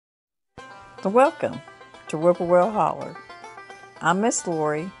Welcome to Whippoorwill Holler. I'm Miss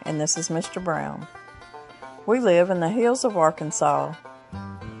Lori, and this is Mr. Brown. We live in the hills of Arkansas.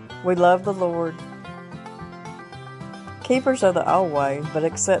 We love the Lord. Keepers of the old ways, but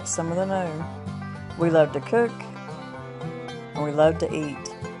accept some of the new. We love to cook, and we love to eat.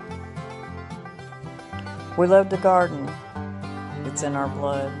 We love to garden. It's in our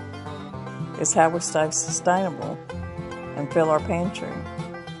blood. It's how we stay sustainable and fill our pantry.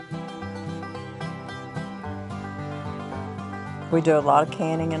 We do a lot of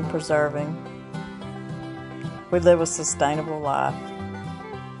canning and preserving. We live a sustainable life.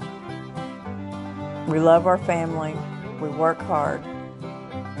 We love our family. We work hard.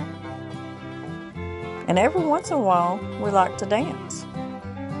 And every once in a while, we like to dance.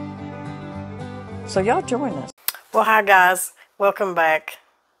 So y'all join us. Well, hi guys. Welcome back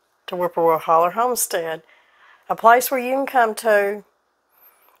to Whippoorwill Holler Homestead, a place where you can come to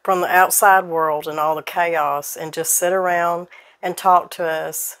from the outside world and all the chaos and just sit around and talk to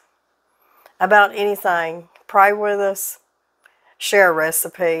us about anything. Pray with us, share a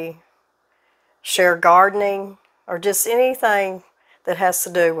recipe, share gardening, or just anything that has to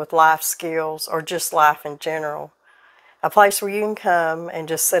do with life skills or just life in general. A place where you can come and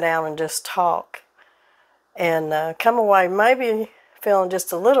just sit down and just talk and come away maybe feeling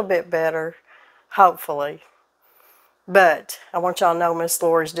just a little bit better, hopefully. But I want y'all to know Miss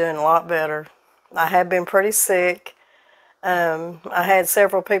Lori's doing a lot better. I have been pretty sick. I had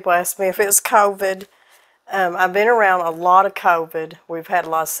several people ask me if it was COVID. I've been around a lot of COVID. We've had a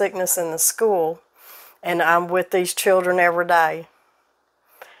lot of sickness in the school, and I'm with these children every day.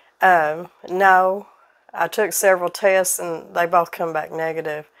 No, I took several tests, and they both come back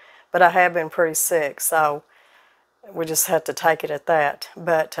negative, but I have been pretty sick, so we just have to take it at that.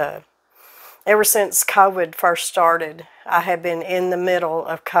 But ever since COVID first started, I have been in the middle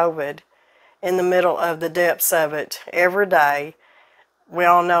of COVID, in the middle of the depths of it every day. We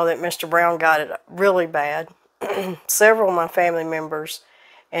all know that Mr. Brown got it really bad, several of my family members,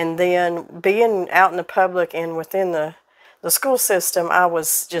 and then being out in the public and within the school system, I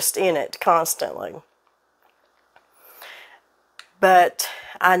was just in it constantly. But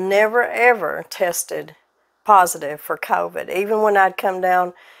I never ever tested positive for COVID, even when I'd come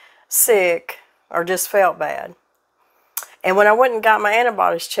down sick or just felt bad. And when I went and got my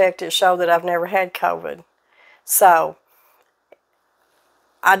antibodies checked, it showed that I've never had COVID. So,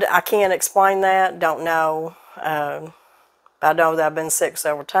 I can't explain that, don't know. I know that I've been sick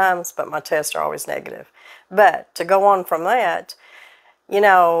several times, but my tests are always negative. But to go on from that, you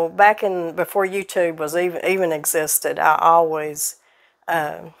know, before YouTube was even existed, I always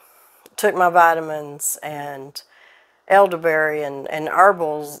took my vitamins and elderberry and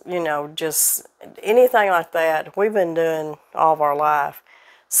herbals, you know, just anything like that. We've been doing all of our life.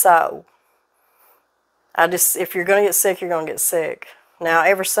 So, if you're going to get sick, you're going to get sick. Now,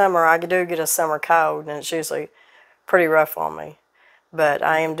 every summer, I do get a summer cold, and it's usually pretty rough on me. But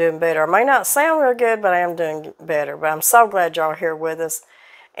I am doing better. I may not sound real good, but I am doing better. But I'm so glad y'all are here with us.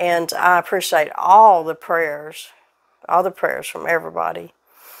 And I appreciate all the prayers from everybody.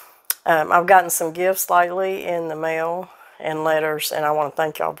 I've gotten some gifts lately in the mail and letters, and I want to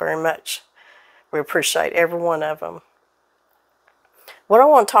thank y'all very much. We appreciate every one of them. What I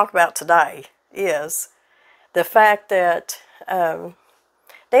want to talk about today is the fact that Danny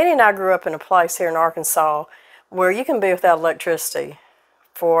and I grew up in a place here in Arkansas where you can be without electricity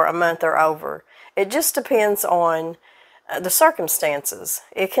for a month or over. It just depends on the circumstances.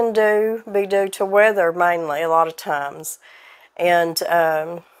 It can be due to weather mainly a lot of times. And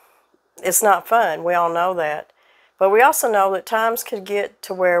it's not fun. We all know that. But we also know that times could get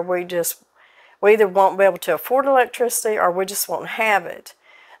to where we either won't be able to afford electricity or we just won't have it.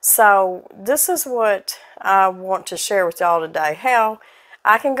 So this is what I want to share with y'all today. How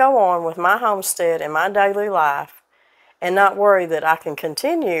I can go on with my homestead and my daily life and not worry that I can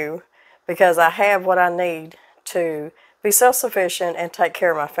continue because I have what I need to be self-sufficient and take care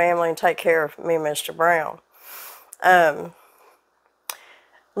of my family and take care of me and Mr. Brown.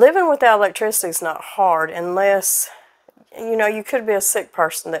 Living without electricity is not hard unless, you know, you could be a sick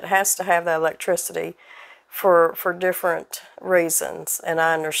person that has to have that electricity for different reasons, and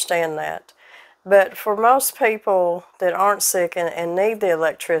I understand that. But for most people that aren't sick and need the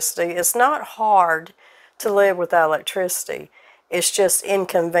electricity, it's not hard to live without electricity. It's just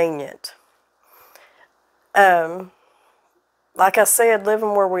inconvenient. Like I said,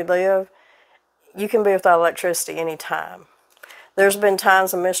 living where we live, you can be without electricity anytime. There's been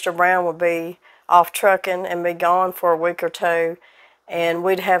times when Mr. Brown would be off trucking and be gone for a week or two, and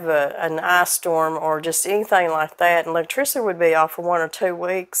we'd have an ice storm or just anything like that, and electricity would be off for 1 or 2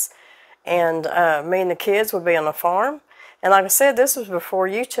 weeks, and me and the kids would be on the farm. And like I said, this was before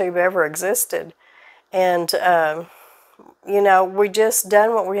YouTube ever existed. And, you know, we just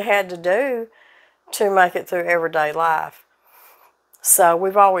done what we had to do to make it through everyday life. So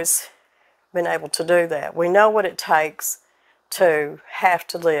we've always been able to do that. We know what it takes to have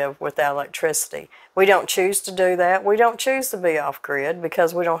to live without electricity. We don't choose to do that. We don't choose to be off-grid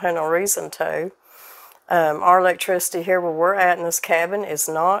because we don't have no reason to. Our electricity here where we're at in this cabin is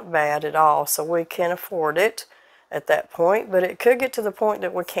not bad at all, so we can afford it at that point, but it could get to the point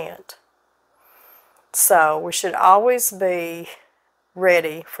that we can't. So we should always be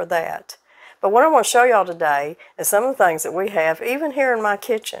ready for that. But what I want to show y'all today is some of the things that we have, even here in my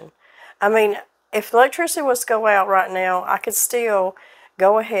kitchen. I mean, if electricity was to go out right now, I could still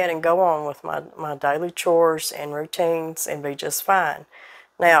go ahead and go on with my daily chores and routines and be just fine.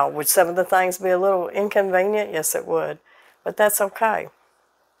 Now, would some of the things be a little inconvenient? Yes, it would. But that's okay.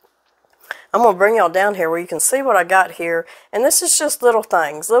 I'm going to bring y'all down here where you can see what I got here. And this is just little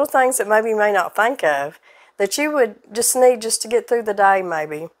things that maybe you may not think of, that you would just need just to get through the day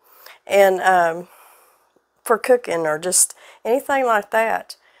maybe. And for cooking or just anything like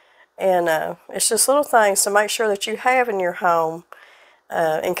that. And it's just little things to make sure that you have in your home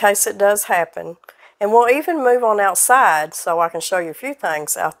in case it does happen. And we'll even move on outside so I can show you a few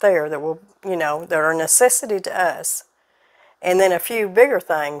things out there that will, you know, that are a necessity to us. And then a few bigger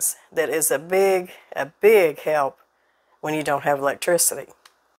things that is a big help when you don't have electricity.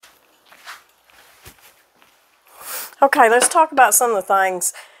 Okay, let's talk about some of the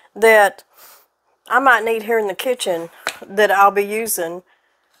things that I might need here in the kitchen that I'll be using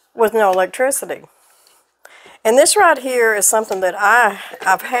with no electricity. And this right here is something that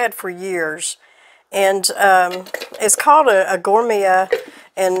I've had for years. And it's called a gourmet,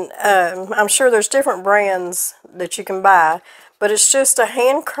 and I'm sure there's different brands that you can buy, but it's just a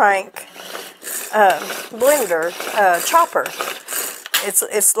hand crank blender chopper.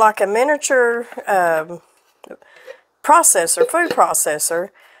 It's like a miniature processor, food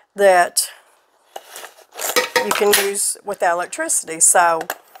processor that you can use without electricity. So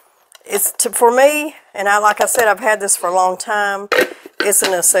it's for me, and like I said, I've had this for a long time. It's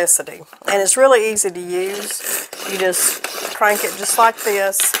a necessity, and it's really easy to use. You just crank it just like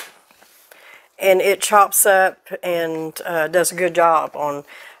this, and it chops up and does a good job on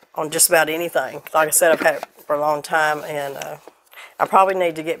just about anything. Like I said, I've had it for a long time, and I probably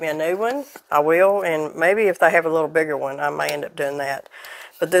need to get me a new one. I will, and maybe if they have a little bigger one, I may end up doing that.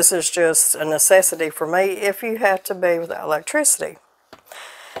 But this is just a necessity for me if you have to be without electricity.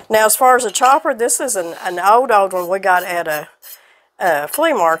 Now, as far as a chopper, this is an old one we got at a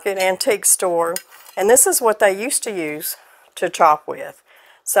flea market, antique store, and this is what they used to use to chop with.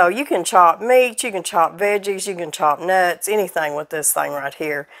 So you can chop meat, you can chop veggies, you can chop nuts, anything with this thing right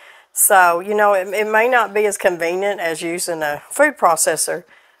here. So, you know, it may not be as convenient as using a food processor,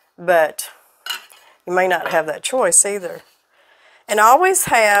 but you may not have that choice either. And I always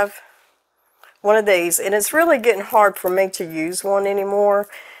have one of these, and it's really getting hard for me to use one anymore,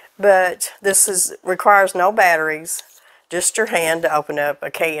 but this requires no batteries. Just your hand to open up a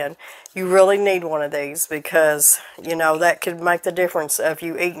can. You really need one of these because, you know, that could make the difference of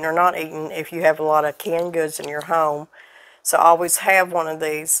you eating or not eating if you have a lot of canned goods in your home. So always have one of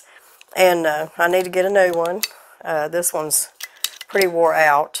these. And I need to get a new one. This one's pretty wore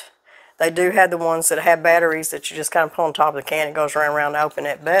out. They do have the ones that have batteries that you just kind of put on top of the can. It goes around to open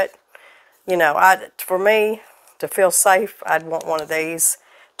it. But, you know, for me, to feel safe, I'd want one of these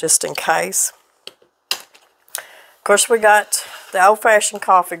just in case. Of course, we got the old-fashioned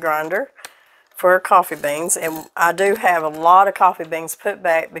coffee grinder for coffee beans, and I do have a lot of coffee beans put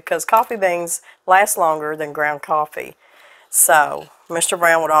back because coffee beans last longer than ground coffee. So, Mr.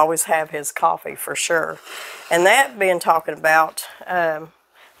 Brown would always have his coffee for sure. And that being talking about,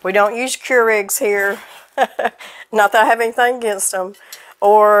 we don't use Keurigs here, not that I have anything against them,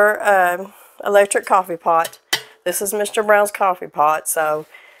 or electric coffee pot. This is Mr. Brown's coffee pot, so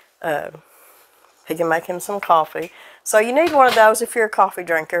he can make him some coffee. So you need one of those if you're a coffee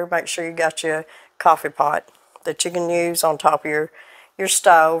drinker. Make sure you got your coffee pot that you can use on top of your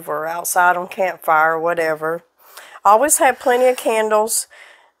stove or outside on campfire or whatever. Always have plenty of candles.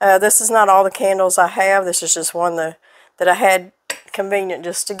 This is not all the candles I have. This is just one that I had convenient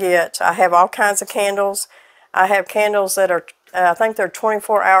just to get. I have all kinds of candles. I have candles that are, I think they're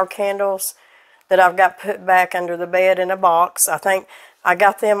 24-hour candles that I've got put back under the bed in a box. I think I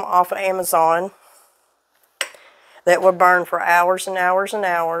got them off of Amazon. That will burn for hours and hours and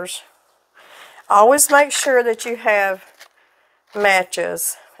hours. Always make sure that you have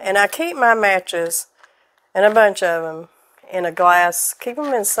matches. And I keep my matches, and a bunch of them, in a glass. Keep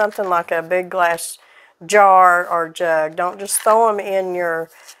them in something like a big glass jar or jug. Don't just throw them in your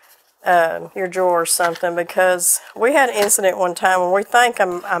drawer or something, because we had an incident one time when we think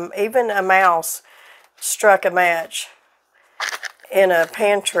even a mouse struck a match in a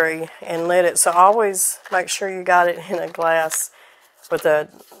pantry and lit it. So always make sure you got it in a glass with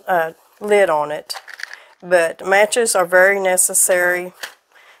a lid on it. But matches are very necessary.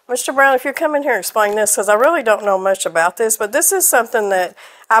 Mr. Brown, if you're coming here and explain this, because I really don't know much about this, but this is something that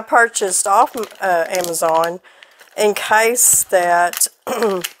I purchased off Amazon in case that,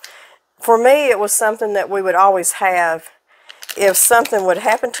 for me, it was something that we would always have if something would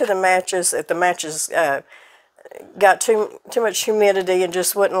happen to the matches, if the matches got too much humidity and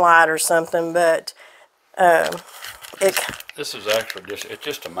just wouldn't light or something. But this is actually it's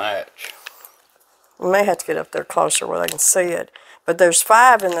just a match. We may have to get up there closer where they can see it. But there's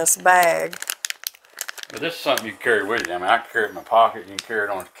 5 in this bag. But this is something you can carry with you. I mean, I can carry it in my pocket. You can carry it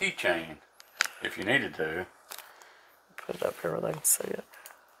on a keychain if you needed to. Put it up here where they can see it.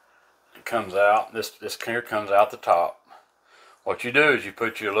 It comes out. This here comes out the top. What you do is you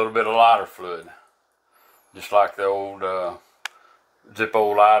put you a little bit of lighter fluid, just like the old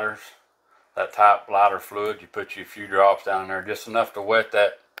Zippo lighters. That type lighter fluid. You put you a few drops down in there, just enough to wet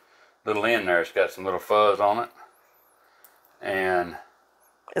that little end there. It's got some little fuzz on it. And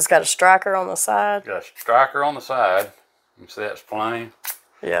it's got a striker on the side. Got a striker on the side. You can see that's plain.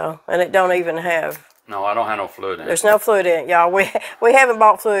 Yeah, and it don't even have. No, I don't have no fluid in it. There's no fluid in it, y'all. We haven't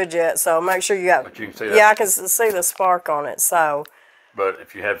bought fluid yet, so make sure you got. But you can see that. Yeah, I can see the spark on it. So. But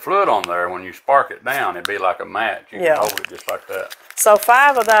if you had fluid on there, when you spark it down, it'd be like a match. You can hold it just like that. So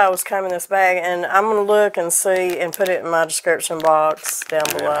 5 of those come in this bag, and I'm gonna look and see and put it in my description box down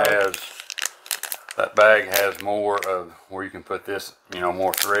below. That bag has more of where you can put this,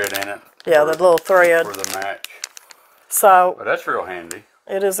 more thread in it. Yeah, the little thread. For the match. So. But that's real handy.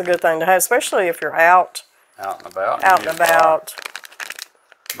 It is a good thing to have, especially if you're out. Out and about. Out and about.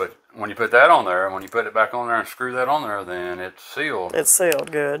 But when you put that on there, and when you put it back on there and screw that on there, then it's sealed. It's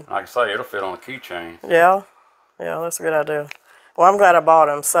sealed good. Like I say, it'll fit on a keychain. Yeah. Yeah, that's a good idea. Well, I'm glad I bought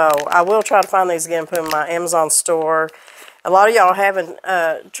them. So I will try to find these again and put them in my Amazon store. A lot of y'all are having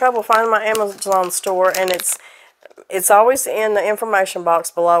trouble finding my Amazon store, and it's always in the information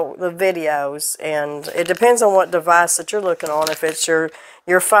box below the videos, and it depends on what device that you're looking on. If it's your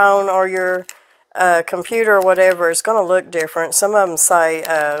phone or your computer or whatever, it's going to look different. Some of them say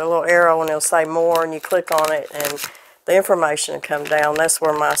a little arrow and it'll say more, and you click on it and the information will come down. That's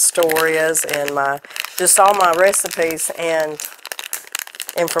where my store is, and just all my recipes and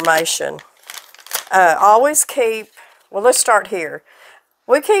information. Always keep, well, let's start here.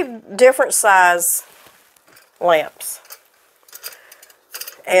 We keep different size lamps,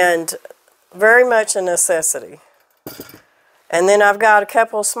 and very much a necessity. And then I've got a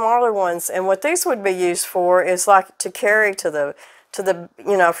couple of smaller ones, and what these would be used for is like to carry to the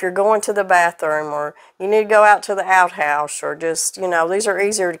if you're going to the bathroom, or you need to go out to the outhouse, or just, these are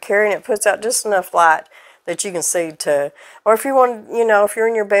easier to carry, and it puts out just enough light that you can see to, or if you want, if you're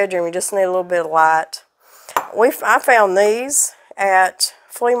in your bedroom, you just need a little bit of light. I found these at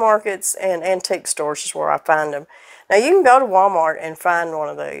flea markets and antique stores is where I find them. Now you can go to Walmart and find one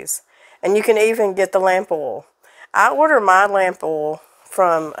of these, and you can even get the lamp oil. I order my lamp oil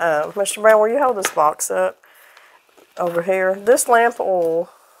from Mr. Brown. Will you hold this box up over here? This lamp oil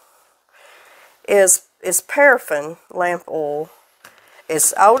is paraffin lamp oil.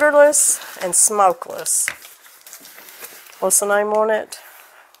 It's odorless and smokeless. What's the name on it?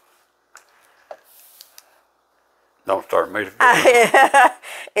 Don't start me to forget.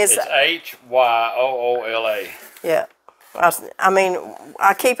 It's Hyoola. Yeah. I mean,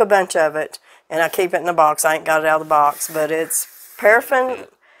 I keep a bunch of it, and I keep it in the box. I ain't got it out of the box, but it's paraffin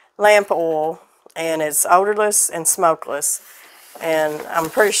lamp oil, and it's odorless and smokeless. And I'm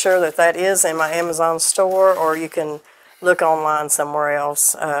pretty sure that is in my Amazon store, or you can look online somewhere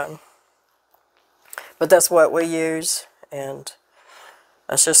else. But that's what we use, and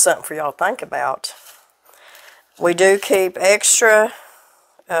that's just something for y'all to think about. We do keep extra,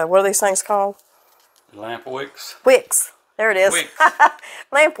 what are these things called? Lamp wicks. Wicks. There it is.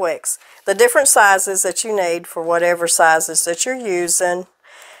 Lamp wicks. The different sizes that you need for whatever sizes that you're using.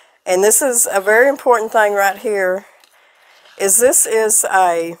 And this is a very important thing right here. This is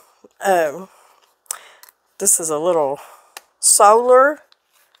a little solar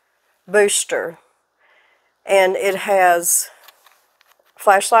booster. And it has a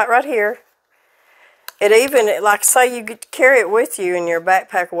flashlight right here. It even, like say you carry it with you in your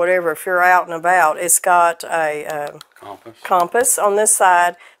backpack or whatever, if you're out and about, it's got a compass on this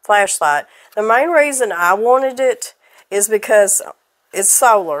side, flashlight. The main reason I wanted it is because it's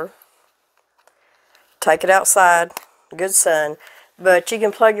solar. Take it outside, good sun, but you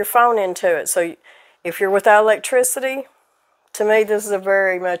can plug your phone into it. So if you're without electricity, to me this is a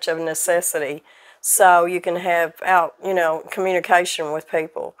very much of a necessity. So you can have communication with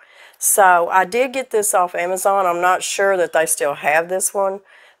people. So I did get this off Amazon. I'm not sure that they still have this one,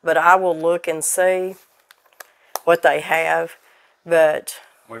 but I will look and see what they have. But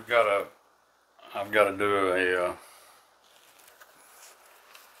I've got to do a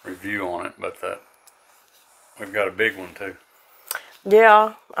review on it, but we've got a big one too.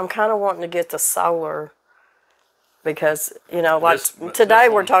 yeah, I'm kind of wanting to get the solar because, like today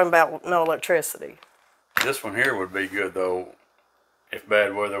we're talking about no electricity. This one here would be good though if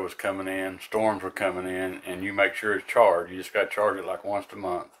bad weather was coming in, storms were coming in, and you make sure it's charged. You just got to charge it like once a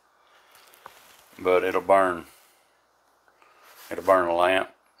month. But it'll burn. It'll burn a lamp.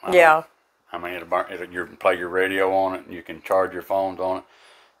 Yeah. I mean, you can play your radio on it, and you can charge your phones on it.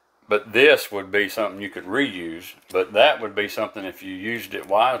 But this would be something you could reuse. But that would be something, if you used it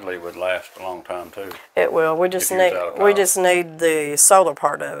wisely, would last a long time too. It will. We just need the solar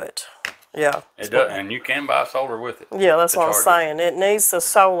part of it. Yeah. It does, and you can buy solar with it. Yeah, that's what I'm saying. It needs the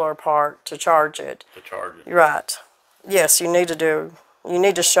solar part to charge it. Right. Yes, you need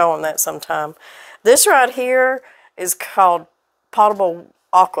to show them that sometime. This right here is called potable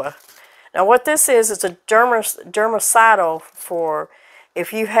aqua. Now what this is, it's a germicidal for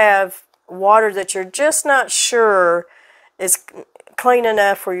if you have water that you're just not sure is clean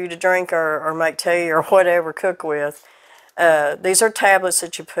enough for you to drink or make tea or whatever, cook with. These are tablets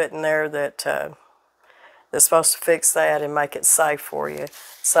that you put in there that that's supposed to fix that and make it safe for you.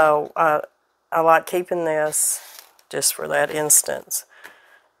 So I like keeping this just for that instance.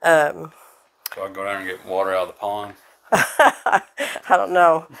 So I go down and get water out of the pond? I don't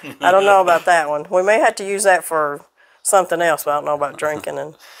know. I don't know about that one. We may have to use that for something else, but I don't know about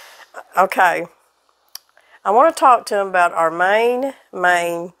drinking. Okay. I want to talk to them about our main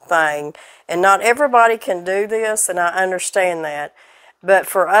thing. And not everybody can do this, and I understand that. But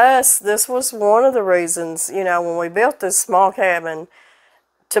for us, this was one of the reasons, when we built this small cabin,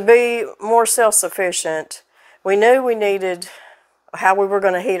 to be more self-sufficient, we knew we needed how we were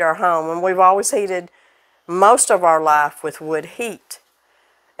going to heat our home. And we've always heated most of our life with wood heat.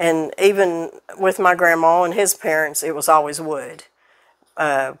 And even with my grandma and his parents, it was always wood.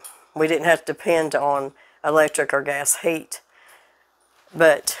 We didn't have to depend on electric or gas heat.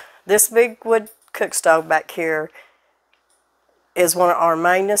 But this big wood cook stove back here is one of our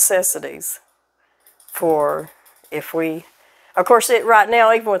main necessities for if we, of course, right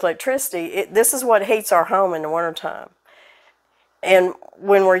now, even with electricity, this is what heats our home in the wintertime. And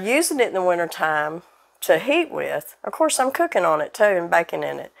when we're using it in the wintertime to heat with, of course, I'm cooking on it too and baking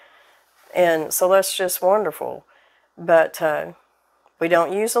in it. And so that's just wonderful. But we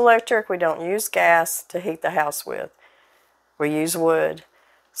don't use electric, we don't use gas to heat the house with. We use wood.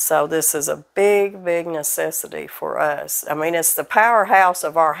 So this is a big, big necessity for us. I mean, it's the powerhouse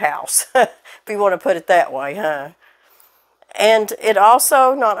of our house, if you want to put it that way, huh? And it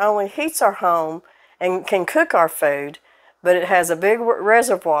also not only heats our home and can cook our food, but it has a big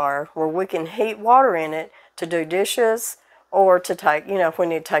reservoir where we can heat water in it to do dishes or to take, if we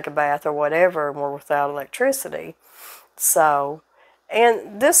need to take a bath or whatever and we're without electricity. So,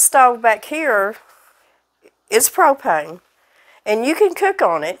 and this stove back here is propane. And you can cook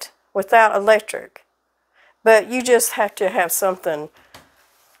on it without electric. But you just have to have something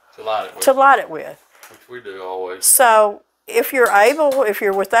to light it with. Which we do always. So if you're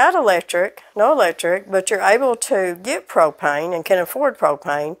without no electric, but you're able to get propane and can afford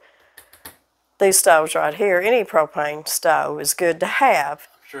propane, these stoves right here, any propane stove is good to have.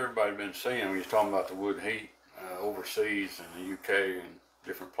 I'm sure everybody's been seeing when you're talking about the wood heat overseas in the UK and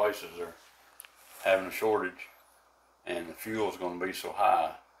different places are having a shortage. And the fuel is going to be so high,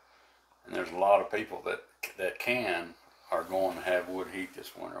 and there's a lot of people that are going to have wood heat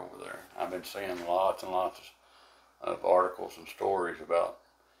this winter over there. I've been seeing lots and lots of articles and stories about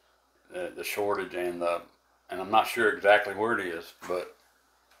the shortage and I'm not sure exactly where it is, but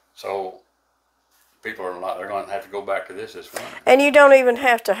so people they're going to have to go back to this winter. And you don't even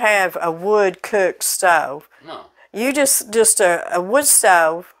have to have a wood cooked stove. No. You just a wood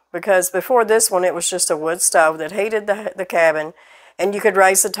stove. Because before this one, it was just a wood stove that heated the cabin, and you could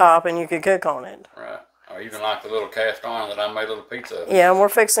raise the top and you could cook on it. Right. Or even like the little cast iron that I made a little pizza of. Yeah, and we're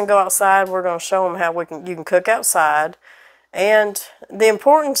fixing to go outside. We're going to show them how you can cook outside. And the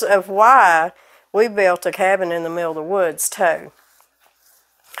importance of why we built a cabin in the middle of the woods, too.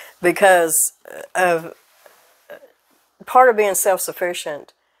 Because of part of being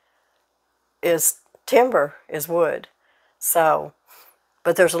self-sufficient is timber, is wood. So,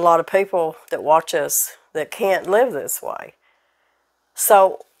 but there's a lot of people that watch us that can't live this way.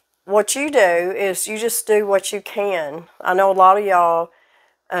 So what you do is you just do what you can. I know a lot of y'all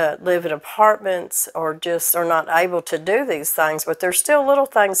live in apartments or just are not able to do these things, but there's still little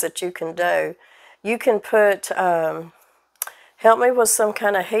things that you can do. You can put, help me with some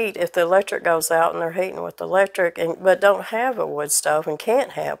kind of heat if the electric goes out and they're heating with electric, but don't have a wood stove and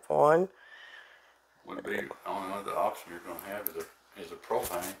can't have one. Would be the only other option you're going to have is a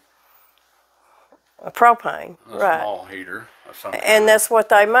propane. A propane, right? A small heater of some kind. And that's what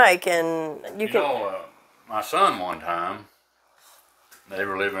they make, and you can. know, my son one time, they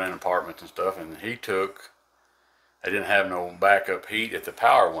were living in apartments and stuff, and they didn't have no backup heat if the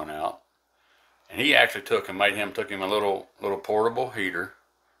power went out, and he actually took him a little portable heater,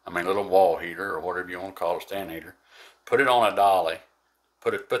 little wall heater or whatever you want to call it, stand heater, put it on a dolly,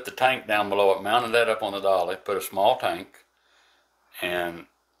 put the tank down below it, mounted that up on the dolly, put a small tank, and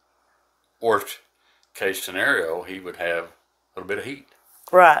worst case scenario, he would have a little bit of heat.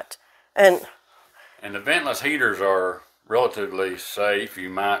 Right. And the ventless heaters are relatively safe. You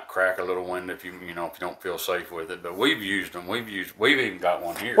might crack a little window if you don't feel safe with it, but we've used them. We've even got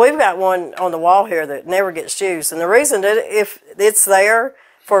one here. We've got one on the wall here that never gets used, and the reason that if it's there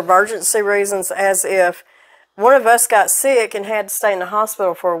for emergency reasons, as if one of us got sick and had to stay in the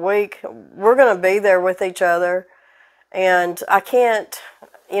hospital for a week, we're going to be there with each other, and I can't.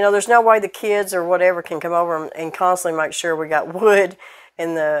 There's no way the kids or whatever can come over and constantly make sure we got wood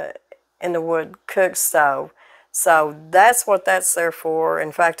in the wood cook stove. So that's what that's there for.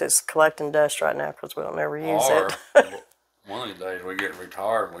 In fact, it's collecting dust right now because we don't ever use it. One of these days we get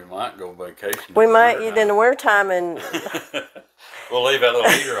retired, we might go vacation. We might in the wintertime and we'll leave that little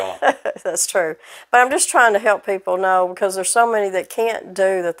heater on. That's true. But I'm just trying to help people know, because there's so many that can't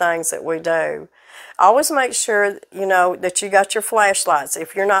do the things that we do. Always make sure, that you got your flashlights.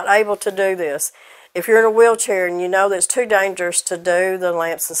 If you're not able to do this, if you're in a wheelchair and you know that it's too dangerous to do the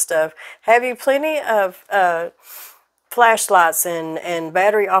lamps and stuff, have you plenty of flashlights and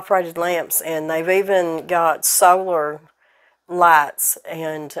battery-operated lamps, and they've even got solar lights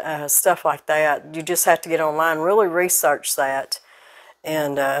and stuff like that. You just have to get online, really research that.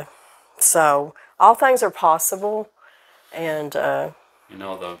 And so all things are possible. And the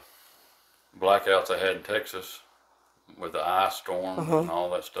blackouts I had in Texas with the ice storms and all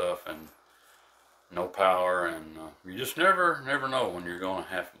that stuff, and no power, and you just never know when you're going to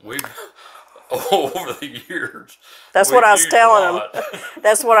have. We've over the years. That's what I was telling them.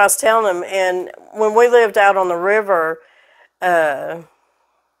 That's what I was telling them. And when we lived out on the river, 14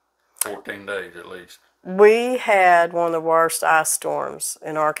 days at least. We had one of the worst ice storms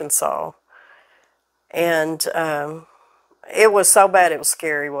in Arkansas, and it was so bad it was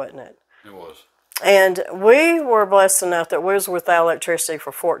scary, wasn't it? It was. And we were blessed enough that we was without electricity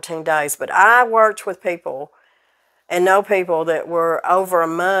for 14 days. But I worked with people and know people that were over a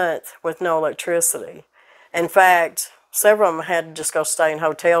month with no electricity. In fact, several of them had to just go stay in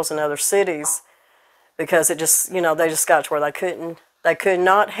hotels in other cities because it just, they just got to where they could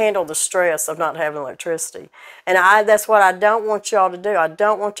not handle the stress of not having electricity. And that's what I don't want y'all to do. I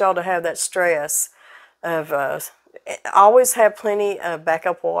don't want y'all to have that stress of, always have plenty of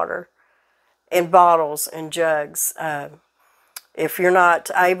backup water in bottles and jugs. If you're not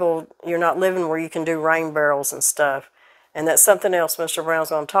living where you can do rain barrels and stuff. And that's something else Mr.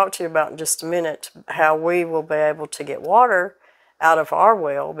 Brown's going to talk to you about in just a minute, how we will be able to get water out of our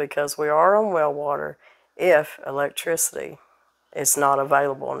well, because we are on well water, if electricity is not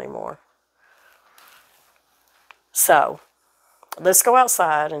available anymore. So, let's go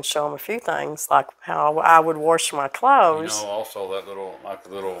outside and show them a few things, like how I would wash my clothes. Also that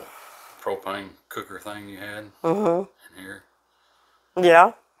little propane cooker thing you had in here.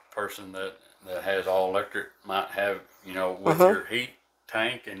 Yeah. Person that has all electric might have, with your heat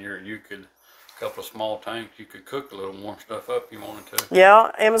tank and a couple of small tanks, you could cook a little more stuff up if you wanted to.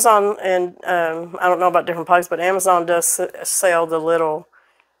 Yeah, Amazon, and I don't know about different places, but Amazon does sell the little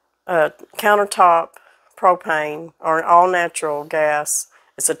countertop propane or all natural gas.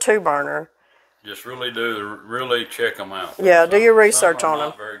 It's a 2-burner. Just really check them out. Yeah, do your research on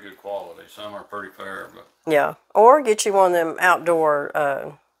them. Some are not very good quality. Some are pretty fair, but yeah. Or get you one of them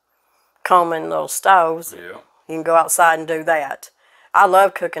outdoor common little stoves. Yeah. You can go outside and do that. I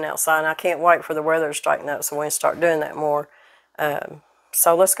love cooking outside, and I can't wait for the weather to straighten up so we can start doing that more.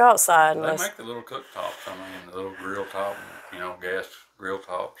 So let's go outside. They make the little cooktops. The little grill top, gas grill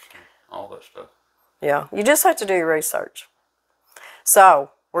tops, and all that stuff. Yeah, you just have to do your research.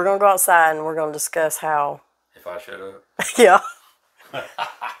 So we're going to go outside and we're going to discuss how... If I shut up? Yeah.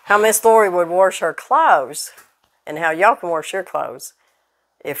 How Miss Lori would wash her clothes. and how y'all can wash your clothes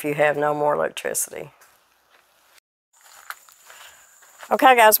if you have no more electricity.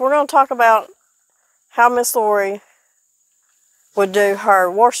 Okay guys, we're going to talk about how Miss Lori would do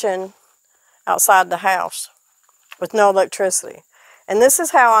her washing outside the house with no electricity. And this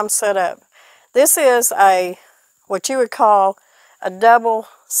is how I'm set up. This is what you would call a double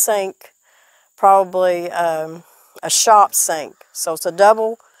sink, probably a shop sink. So it's a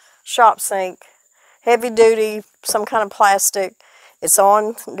double shop sink, heavy duty, some kind of plastic. It's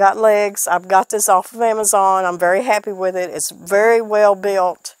got legs. I've got this off of Amazon. I'm very happy with it. It's very well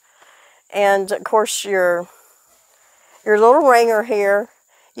built. And of course your little wringer here,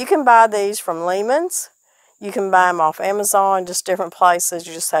 you can buy these from Lehman's. You can buy them off Amazon, just different places.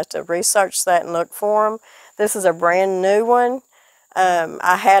 You just have to research that and look for them. This is a brand new one.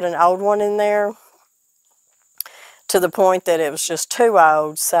 I had an old one in there to the point that it was just too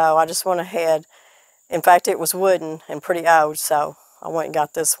old, so I just went ahead. In fact, it was wooden and pretty old, so I went and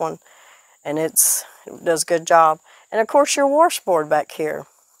got this one, and it does a good job. And of course your washboard back here.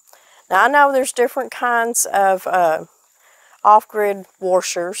 Now I know there's different kinds of off-grid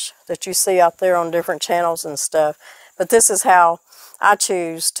washers that you see out there on different channels and stuff, but this is how I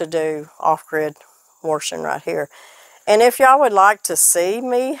choose to do off-grid washing right here. And if y'all would like to see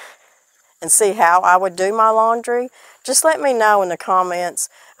me and see how I would do my laundry, just let me know in the comments.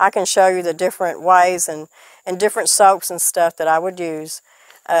 I can show you the different ways and different soaps and stuff that I would use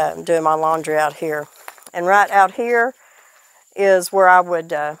doing my laundry out here. And right out here is where I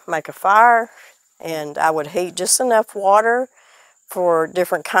would make a fire, and I would heat just enough water for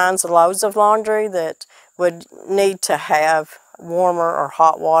different kinds of loads of laundry that would need to have warmer or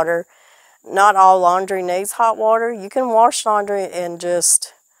hot water. Not all laundry needs hot water. You can wash laundry in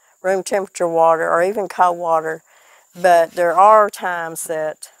just room temperature water or even cold water, but there are times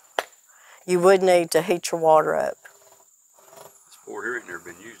that you would need to heat your water up. This board here ain't never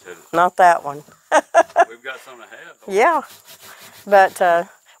been used, has it? Not that one. We've got some to have. Yeah, but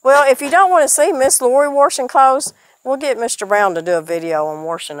well, if you don't want to see Miss Lori washing clothes, we'll get Mr. Brown to do a video on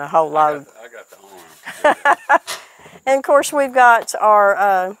washing a whole load. I got the arm. And of course we've got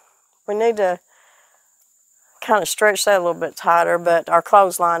our, we need to kind of stretch that a little bit tighter, but our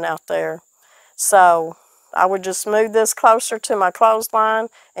clothesline out there. So I would just move this closer to my clothesline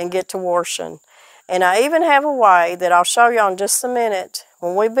and get to washing. And I even have a way that I'll show you in just a minute.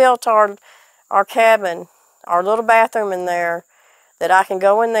 When we built our cabin, our little bathroom in there, that I can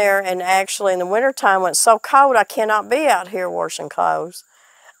go in there and actually in the wintertime when it's so cold I cannot be out here washing clothes.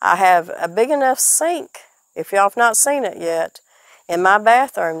 I have a big enough sink, if y'all have not seen it yet, in my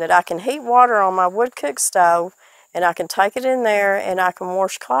bathroom that I can heat water on my wood cook stove, and I can take it in there and I can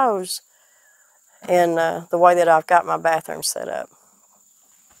wash clothes in the way that I've got my bathroom set up.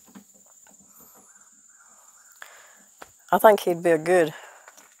 I think he'd be a good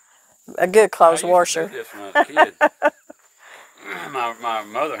clothes washer. I used to do this when I was a kid. My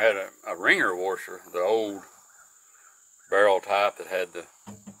mother had a wringer washer, the old barrel type that had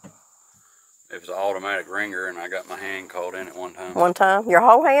it was an automatic wringer, and I got my hand caught in it one time. One time? Your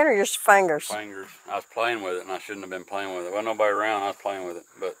whole hand or just fingers? Fingers. I was playing with it, and I shouldn't have been playing with it. There wasn't nobody around, I was playing with it,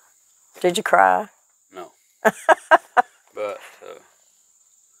 but... Did you cry? No. But,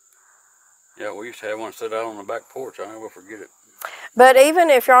 yeah, we used to have one sit out on the back porch. I never will forget it. But even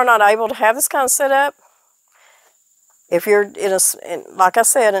if you're not able to have this kind of setup, if you're like I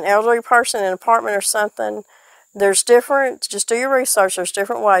said, an elderly person in an apartment or something, there's different, just do your research, there's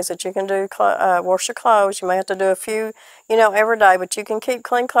different ways that you can do wash your clothes. You may have to do a few, every day, but you can keep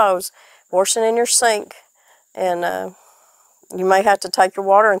clean clothes, washing in your sink, and you may have to take your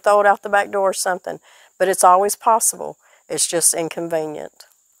water and throw it out the back door or something, but it's always possible. It's just inconvenient.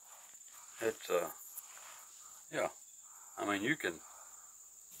 It's, yeah, I mean, you can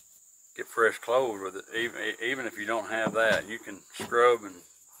get fresh clothes with it, even if you don't have that. You can scrub and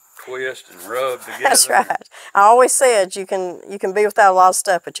twist and rub together. That's right. I always said you can be without a lot of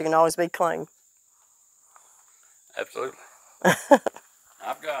stuff, but you can always be clean. Absolutely.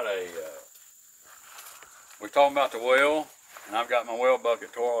 I've got we're talking about the well, and I've got my well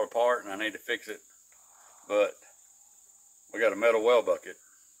bucket tore apart, and I need to fix it. But we got a metal well bucket,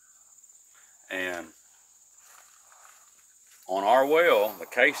 and on our well, the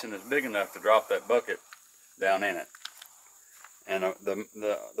casing is big enough to drop that bucket down in it. And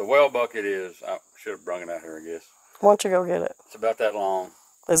the well bucket is, I should have brung it out here, I guess. Why don't you go get it? It's about that long.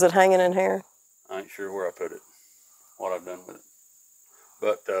 Is it hanging in here? I ain't sure where I put it, what I've done with it.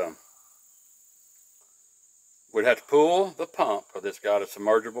 But we'd have to pull the pump, because it's got a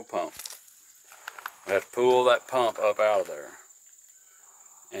submergible pump. We'd have to pull that pump up out of there.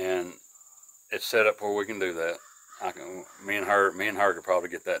 And it's set up where we can do that. me and her could probably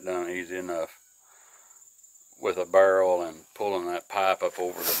get that done easy enough with a barrel and pulling that pipe up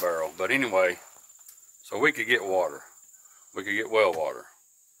over the barrel. But anyway, so we could get water. We could get well water.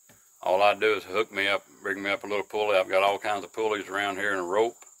 All I do is hook me up, bring me up a little pulley. I've got all kinds of pulleys around here and a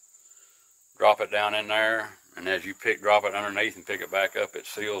rope. Drop it down in there, and as you drop it underneath and pick it back up, it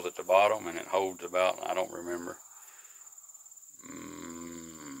seals at the bottom, and it holds about, I don't remember,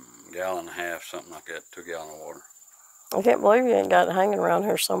 gallon and a half, something like that, 2 gallons of water. I can't believe you ain't got it hanging around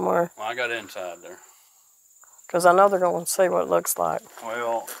here somewhere. Well, I got it inside there. Because I know they're going to see what it looks like.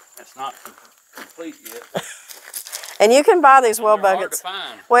 Well, it's not complete yet. And you can buy these well buckets. Hard to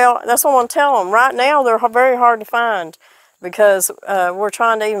find. Well, that's what I want to tell them. Right now, they're very hard to find because we're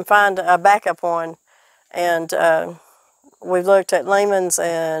trying to even find a backup one. And we've looked at Lehman's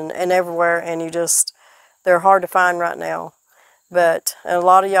and everywhere, and they're hard to find right now. But a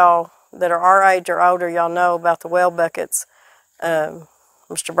lot of y'all that are our age or older, y'all know about the well buckets.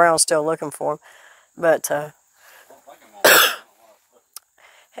 Mr. Brown's still looking for them. But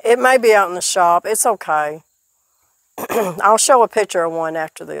it may be out in the shop. It's okay. I'll show a picture of one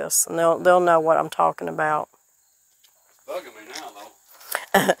after this, and they'll know what I'm talking about. Bugging me now,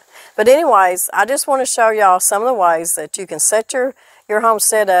 though. But anyways, I just want to show y'all some of the ways that you can set your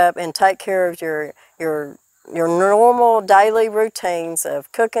homestead up and take care of your normal daily routines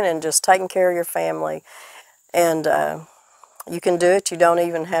of cooking and just taking care of your family. And you can do it. You don't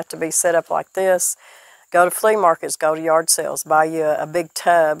even have to be set up like this. Go to flea markets, go to yard sales, buy you a big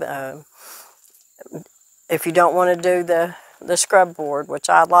tub. If you don't want to do the scrub board, which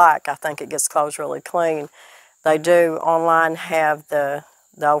I like, I think it gets clothes really clean. They do online have the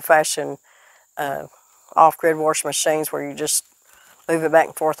old-fashioned off-grid washing machines where you just move it back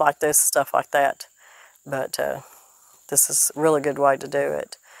and forth like this, stuff like that. But this is a really good way to do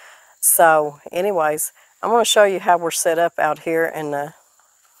it. So anyways, I'm going to show you how we're set up out here in the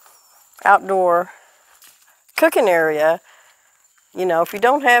outdoor cooking area. You know, if you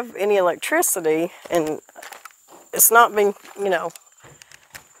don't have any electricity and it's not been,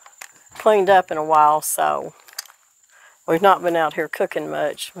 cleaned up in a while, so we've not been out here cooking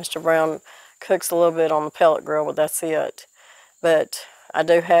much. Mr. Brown cooks a little bit on the pellet grill, but that's it. But I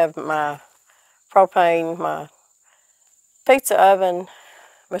do have my propane, my pizza oven.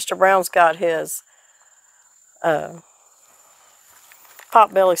 Mr. Brown's got his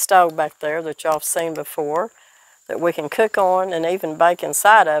potbelly stove back there that y'all have seen before that we can cook on and even bake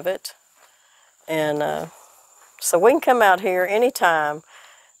inside of it. And so we can come out here anytime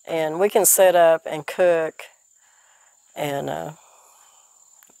and we can set up and cook. And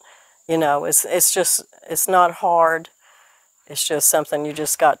it's not hard. It's just something you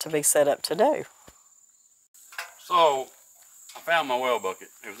just got to be set up to do. So I found my well bucket.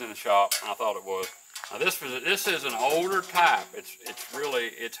 It was in the shop, and I thought it was. Now this is an older type.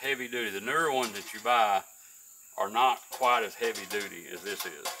 It's heavy duty. The newer ones that you buy are not quite as heavy duty as this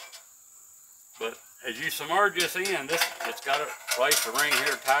is. But as you submerge this in, it's got a place to ring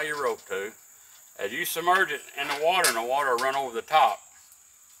here to tie your rope to. As you submerge it in the water, and the water will run over the top.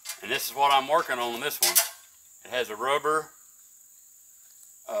 And this is what I'm working on this one. It has a rubber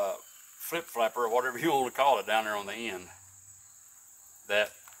flip flapper, or whatever you want to call it, down there on the end.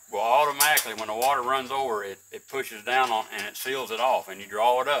 That will automatically, when the water runs over, it pushes down on and it seals it off, and you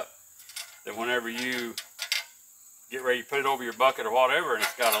draw it up. Then whenever you get ready to put it over your bucket or whatever, and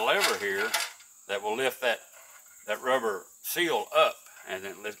it's got a lever here that will lift that rubber seal up, and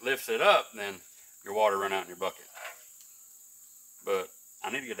then lifts it up, then your water run out in your bucket. But I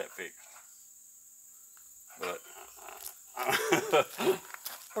need to get that fixed. But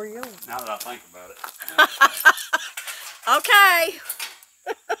where are you going? Now that I think about it. Okay.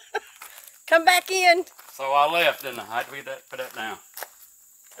 Come back in. So I left, didn't I? I had to put that down.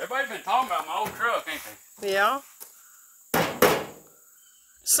 Everybody's been talking about my old truck, ain't they? Yeah.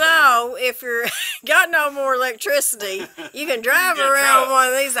 So, if you're got no more electricity, you can drive around with one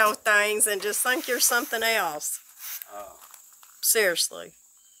of these old things and just think you're something else. Seriously.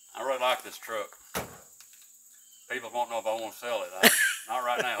 I really like this truck. People won't know if I want to sell it. Not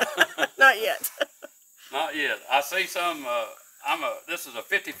right now. Not yet. Not yet. I see some, this is a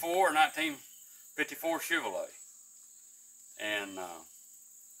 1954 Chevrolet. And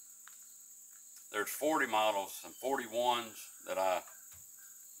there's 40 models and 41s that I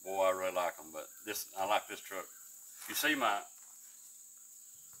really like them. But I like this truck. You see my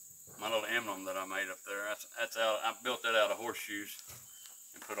little emblem that I made up there. That's out. I built that out of horseshoes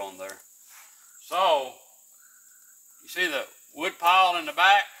and put on there. So you see the wood pile in the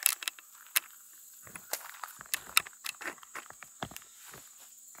back?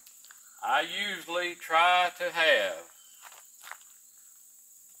 I usually try to have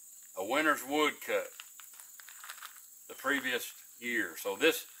a winter's wood cut the previous year. So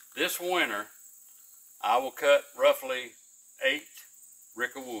this winter, I will cut roughly 8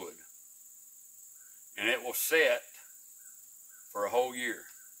 rick of wood, and it will set for a whole year.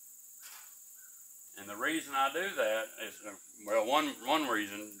 And the reason I do that is, well, one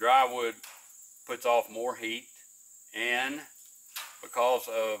reason, dry wood puts off more heat, and because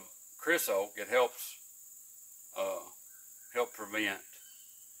of creosote, it helps help prevent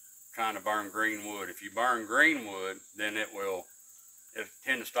trying to burn green wood. If you burn green wood, then it'll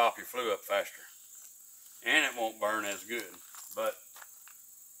tend to stop your flue up faster, and it won't burn as good. But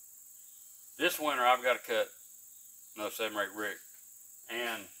this winter I've got to cut another 7 or 8 rick,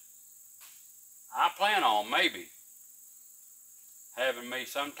 and I plan on maybe having me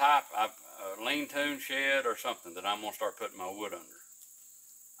some type of lean-to shed or something that I'm going to start putting my wood under.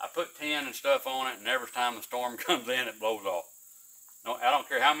 I put tin and stuff on it, and every time the storm comes in, it blows off. No, I don't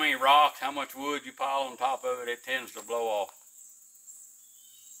care how many rocks, how much wood you pile on top of it, it tends to blow off.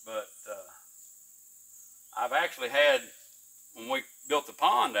 But I've actually had, when we built the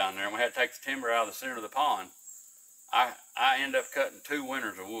pond down there and we had to take the timber out of the center of the pond, I ended up cutting 2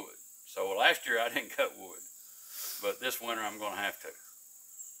 winters of wood. So last year I didn't cut wood, but this winter I'm going to have to.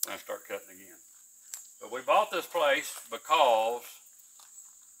 I'm going to start cutting again. But we bought this place because,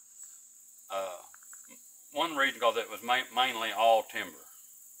 one reason, because it was mainly all timber.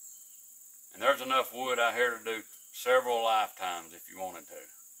 And there's enough wood out here to do several lifetimes if you wanted to.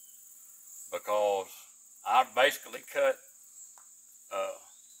 Because I basically cut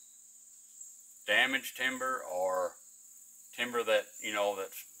damaged timber or timber that, you know,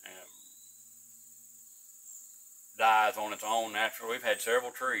 that's dies on its own naturally. We've had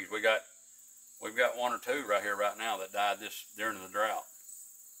several trees. We've got 1 or 2 right here right now that died during the drought.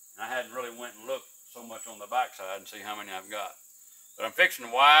 And I hadn't really went and looked so much on the backside and see how many I've got. But I'm fixing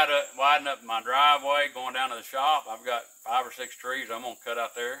to widen up my driveway going down to the shop. I've got 5 or 6 trees I'm going to cut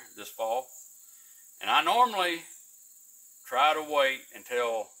out there this fall. And I normally try to wait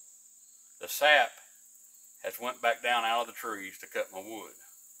until the sap has went back down out of the trees to cut my wood.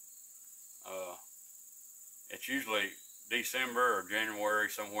 It's usually December or January,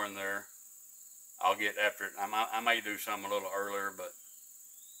 somewhere in there. I'll get after it. I may do some a little earlier, but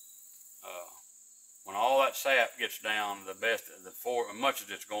when all that sap gets down, much as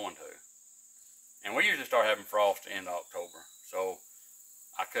it's going to. And we usually start having frost in October. So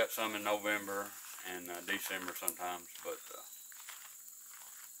I cut some in November and December sometimes, but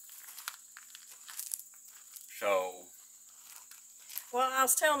so. Well, I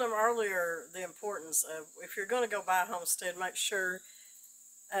was telling them earlier the importance of, if you're going to go buy a homestead, make sure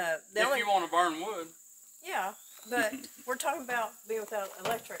if you want to burn wood. Yeah, but we're talking about being without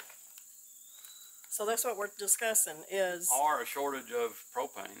electric. So that's what we're discussing is... Or a shortage of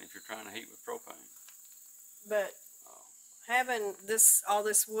propane if you're trying to heat with propane. But having all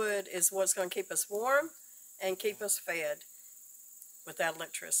this wood is what's going to keep us warm and keep us fed without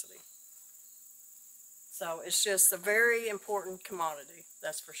electricity. So it's just a very important commodity,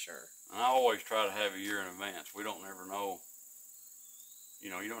 that's for sure. And I always try to have a year in advance. We don't ever know, you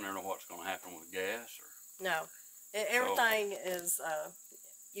know, you don't ever know what's going to happen with gas. No, everything is,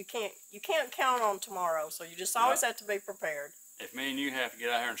 you can't count on tomorrow, so you just always have to be prepared. If me and you have to get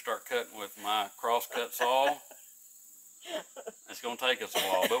out here and start cutting with my cross-cut saw, it's going to take us a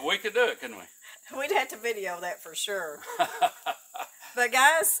while, but we could do it, couldn't we? We'd have to video that for sure. But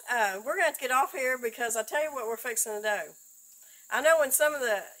guys, we're going to have to get off here because I tell you what we're fixing to do. I know in some of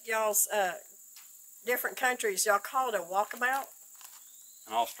y'all's different countries, y'all call it a walkabout.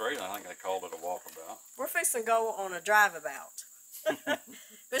 In Australia, I think they called it a walkabout. We're fixing to go on a drive-about.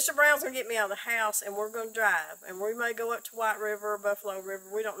 Mr. Brown's going to get me out of the house and we're going to drive. And we may go up to White River or Buffalo River.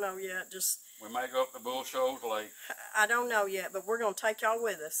 We don't know yet. We may go up to Bull Shoals Lake. I don't know yet, but we're going to take y'all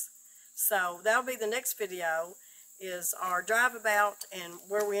with us. So that'll be the next video, is our drive about and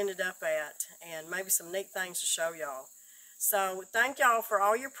where we ended up at, and maybe some neat things to show y'all. So thank y'all for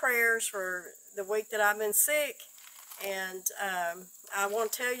all your prayers for the week that I've been sick. And I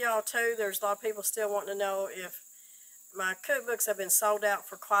want to tell y'all too, there's a lot of people still wanting to know if my cookbooks have been sold out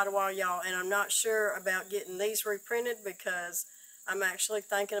for quite a while, y'all, and I'm not sure about getting these reprinted because I'm actually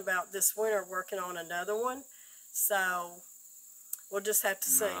thinking about this winter working on another one. So we'll just have to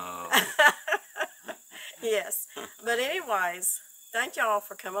see. No. Yes. But anyways, thank y'all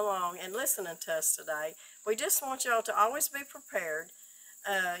for coming along and listening to us today. We just want y'all to always be prepared.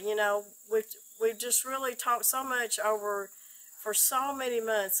 You know, we've just really talked so much for so many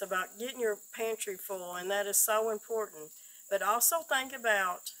months about getting your pantry full, and that is so important. But also think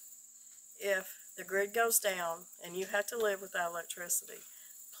about if the grid goes down and you have to live without electricity,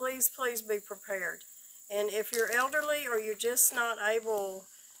 please, please be prepared. And if you're elderly or you're just not able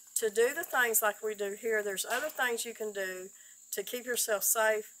to do the things like we do here, there's other things you can do to keep yourself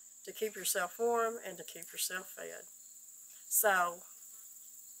safe, to keep yourself warm, and to keep yourself fed. So,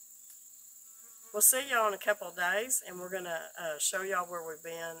 we'll see y'all in a couple of days, and we're going to show y'all where we've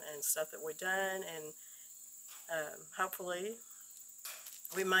been and stuff that we've done, and hopefully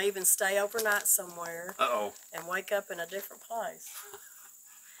we may even stay overnight somewhere and wake up in a different place.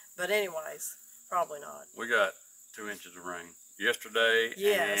 But anyways, probably not. We got 2 inches of rain yesterday,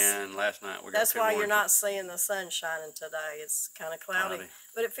 and last night we got That's 2 why more you're inches. not seeing the sun shining today. It's kind of cloudy,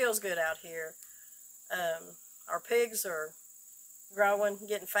 but it feels good out here. Our pigs are growing,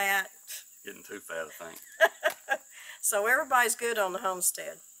 getting fat. Getting too fat, I think. So everybody's good on the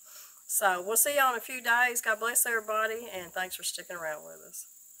homestead. So we'll see y'all in a few days. God bless everybody, and thanks for sticking around with us.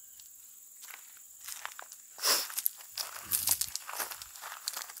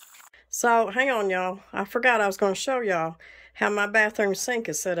 So hang on, y'all. I forgot I was going to show y'all how my bathroom sink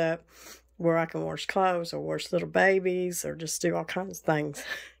is set up, where I can wash clothes or wash little babies or just do all kinds of things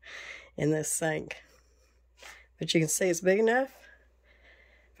in this sink. But you can see it's big enough.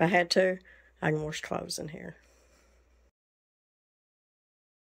 If I had to, I can wash clothes in here.